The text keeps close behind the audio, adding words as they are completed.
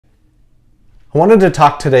I wanted to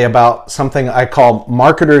talk today about something I call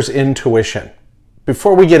marketer's intuition.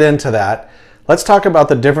 Before we get into that, let's talk about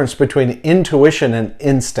the difference between intuition and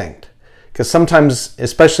instinct. Because sometimes,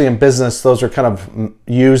 especially in business, those are kind of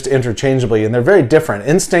used interchangeably and they're very different.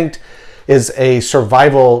 Instinct is a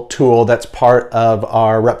survival tool that's part of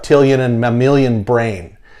our reptilian and mammalian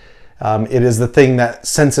brain. It is the thing that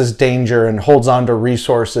senses danger and holds on to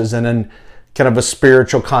resources, and in kind of a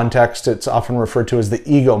spiritual context, it's often referred to as the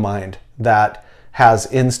ego mind that has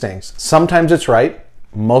instincts. Sometimes it's right,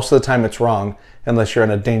 most of the time it's wrong, unless you're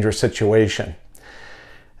in a dangerous situation.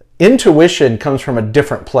 Intuition comes from a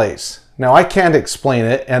different place. Now, I can't explain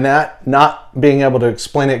it, and that not being able to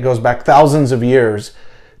explain it goes back thousands of years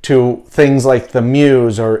to things like the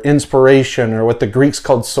muse or inspiration, or what the Greeks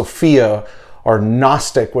called Sophia, or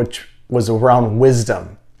Gnostic, which was around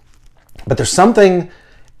wisdom. But there's something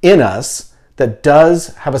in us that does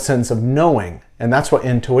have a sense of knowing, and that's what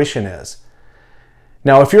intuition is.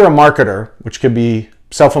 Now, if you're a marketer, which could be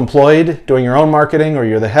self-employed, doing your own marketing, or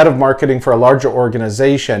you're the head of marketing for a larger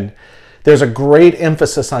organization, there's a great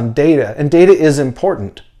emphasis on data, and data is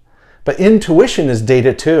important. But intuition is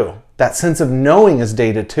data too. That sense of knowing is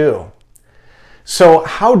data too. So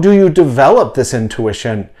how do you develop this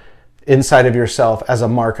intuition inside of yourself as a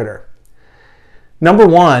marketer? Number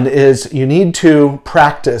one is you need to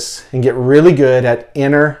practice and get really good at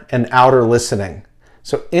inner and outer listening.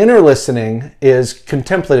 So inner listening is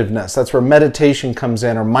contemplativeness. That's where meditation comes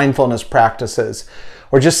in, or mindfulness practices,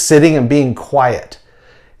 or just sitting and being quiet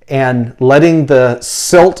and letting the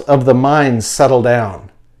silt of the mind settle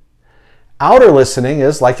down. Outer listening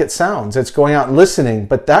is like it sounds. It's going out and listening,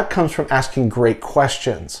 but that comes from asking great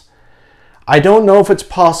questions. I don't know if it's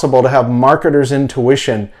possible to have marketer's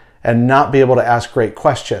intuition and not be able to ask great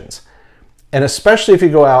questions. And especially if you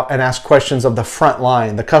go out and ask questions of the front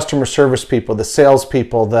line, the customer service people, the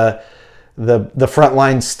salespeople, the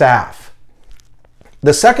frontline staff.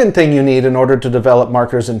 The second thing you need in order to develop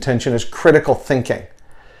marketer's intention is critical thinking.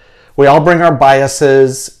 We all bring our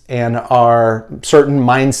biases and our certain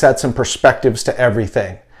mindsets and perspectives to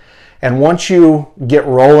everything. And once you get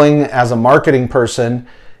rolling as a marketing person,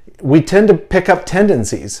 we tend to pick up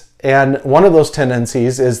tendencies. And one of those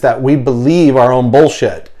tendencies is that we believe our own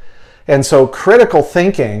bullshit. And so critical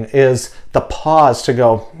thinking is the pause to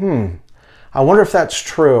go, I wonder if that's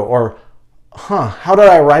true, or how did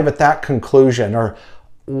I arrive at that conclusion, or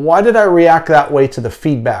why did I react that way to the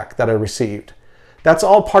feedback that I received? That's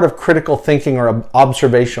all part of critical thinking, or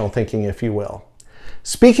observational thinking, if you will.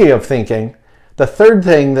 Speaking of thinking, the third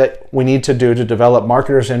thing that we need to do to develop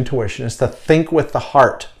marketer's intuition is to think with the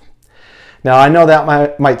heart. Now, I know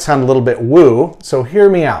that might sound a little bit woo, so hear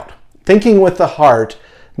me out. Thinking with the heart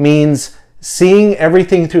means seeing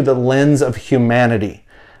everything through the lens of humanity,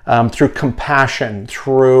 through compassion,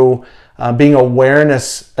 through being an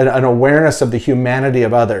awareness of the humanity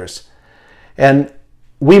of others. And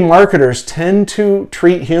we marketers tend to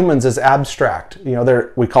treat humans as abstract. You know,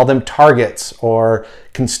 we call them targets or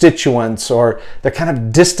constituents, or they're kind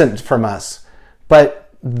of distant from us. But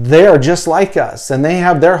they are just like us, and they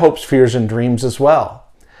have their hopes, fears, and dreams as well.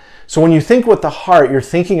 So when you think with the heart, you're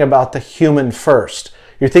thinking about the human first.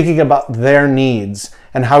 You're thinking about their needs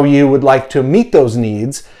and how you would like to meet those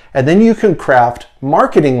needs, and then you can craft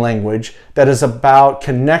marketing language that is about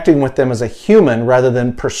connecting with them as a human rather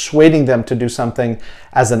than persuading them to do something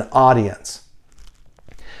as an audience.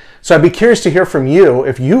 So I'd be curious to hear from you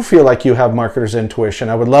if you feel like you have marketer's intuition.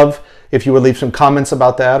 I would love if you would leave some comments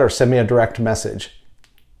about that or send me a direct message.